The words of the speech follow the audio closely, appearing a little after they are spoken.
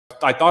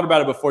I thought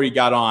about it before you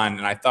got on,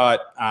 and I thought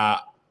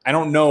I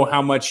don't know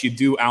how much you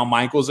do Al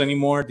Michaels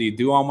anymore. Do you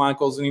do Al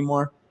Michaels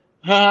anymore?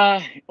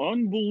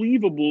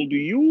 Unbelievable. Do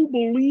you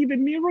believe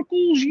in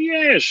miracles?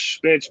 Yes.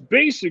 That's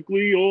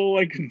basically all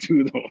I can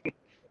do, though.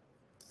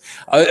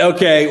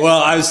 Okay.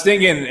 Well, I was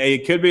thinking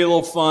it could be a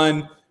little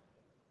fun.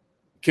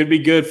 Could be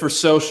good for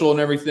social and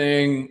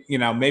everything. You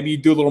know, maybe you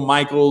do a little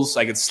Michaels.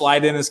 I could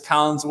slide in as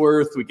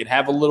Collinsworth. We could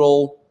have a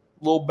little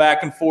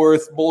back and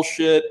forth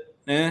bullshit.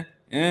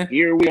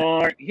 Here we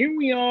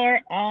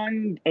are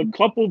on a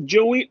cup of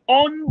Joey.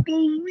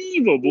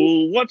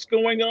 Unbelievable. What's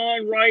going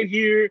on right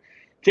here?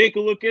 Take a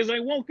look as I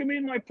welcome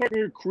in my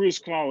partner, Cris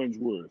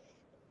Collinsworth.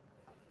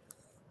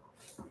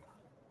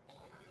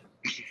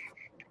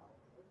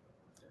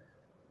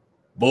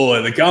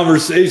 Boy, the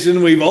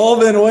conversation we've all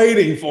been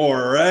waiting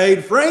for,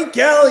 right? Frank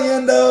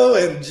Caliendo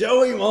and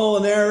Joey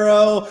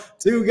Mulinaro,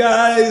 two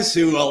guys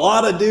who a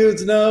lot of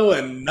dudes know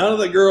and none of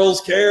the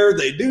girls care.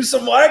 They do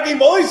some wacky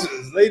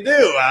voices. They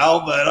do,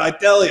 Al, but I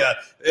tell you,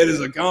 it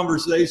is a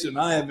conversation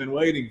I have been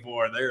waiting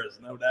for. There is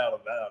no doubt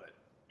about it.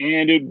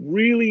 And it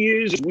really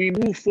is. We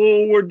move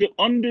forward to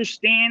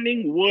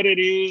understanding what it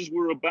is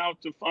we're about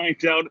to find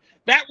out.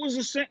 That was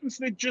a sentence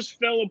that just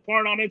fell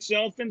apart on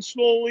itself, and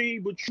slowly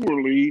but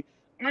surely,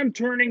 I'm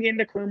turning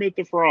into Kermit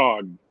the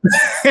Frog.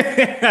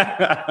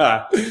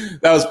 That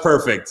was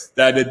perfect.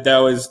 That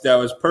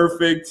was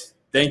perfect.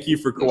 Thank you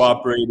for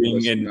cooperating.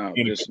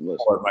 Just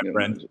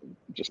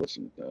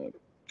listen. I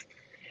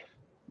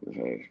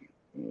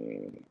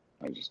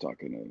was just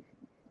talking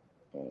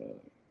to,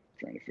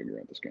 trying to figure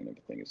out this kind of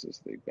thing. Is this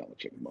the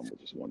Belichick mumble?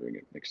 Just wondering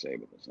if Nick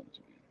Saban was on his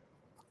way.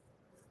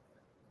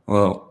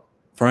 Well,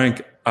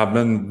 Frank, I've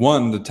been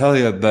wanting to tell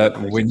you that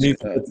we need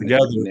to get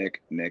together.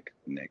 Nick.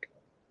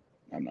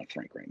 I'm not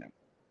Frank right now.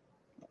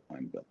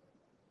 I'm Bill.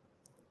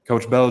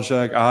 Coach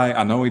Belichick,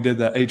 I know we did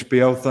that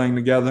HBO thing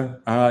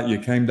together. You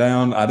came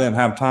down. I didn't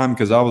have time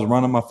because I was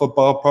running my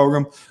football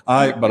program.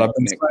 But I've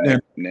been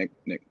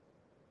Nick,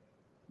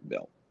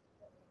 Bill.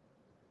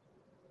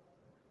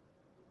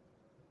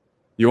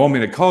 You want me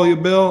to call you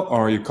Bill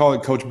or you call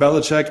it Coach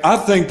Belichick? I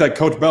think that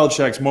Coach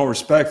Belichick's more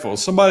respectful.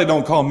 Somebody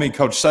don't call me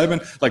Coach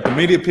Saban. Like the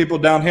media people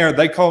down here,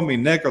 they call me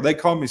Nick or they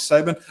call me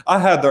Saban. I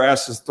had their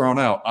asses thrown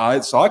out, all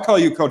right? So I call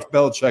you Coach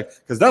Belichick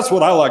because that's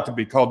what I like to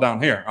be called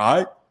down here, all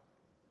right?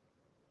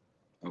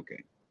 Okay.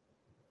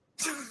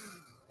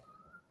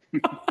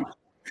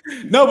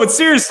 No, but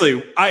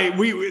seriously,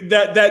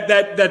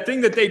 that thing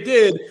that they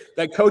did,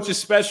 that coach's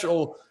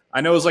special,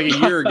 I know it was like a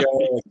year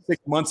ago, like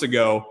 6 months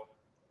ago.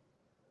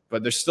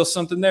 But there's still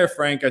something there,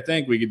 Frank. I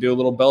think we could do a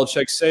little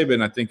Belichick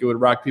Saban. I think it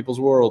would rock people's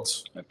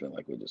worlds. I feel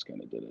like we just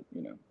kind of did it,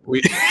 you know.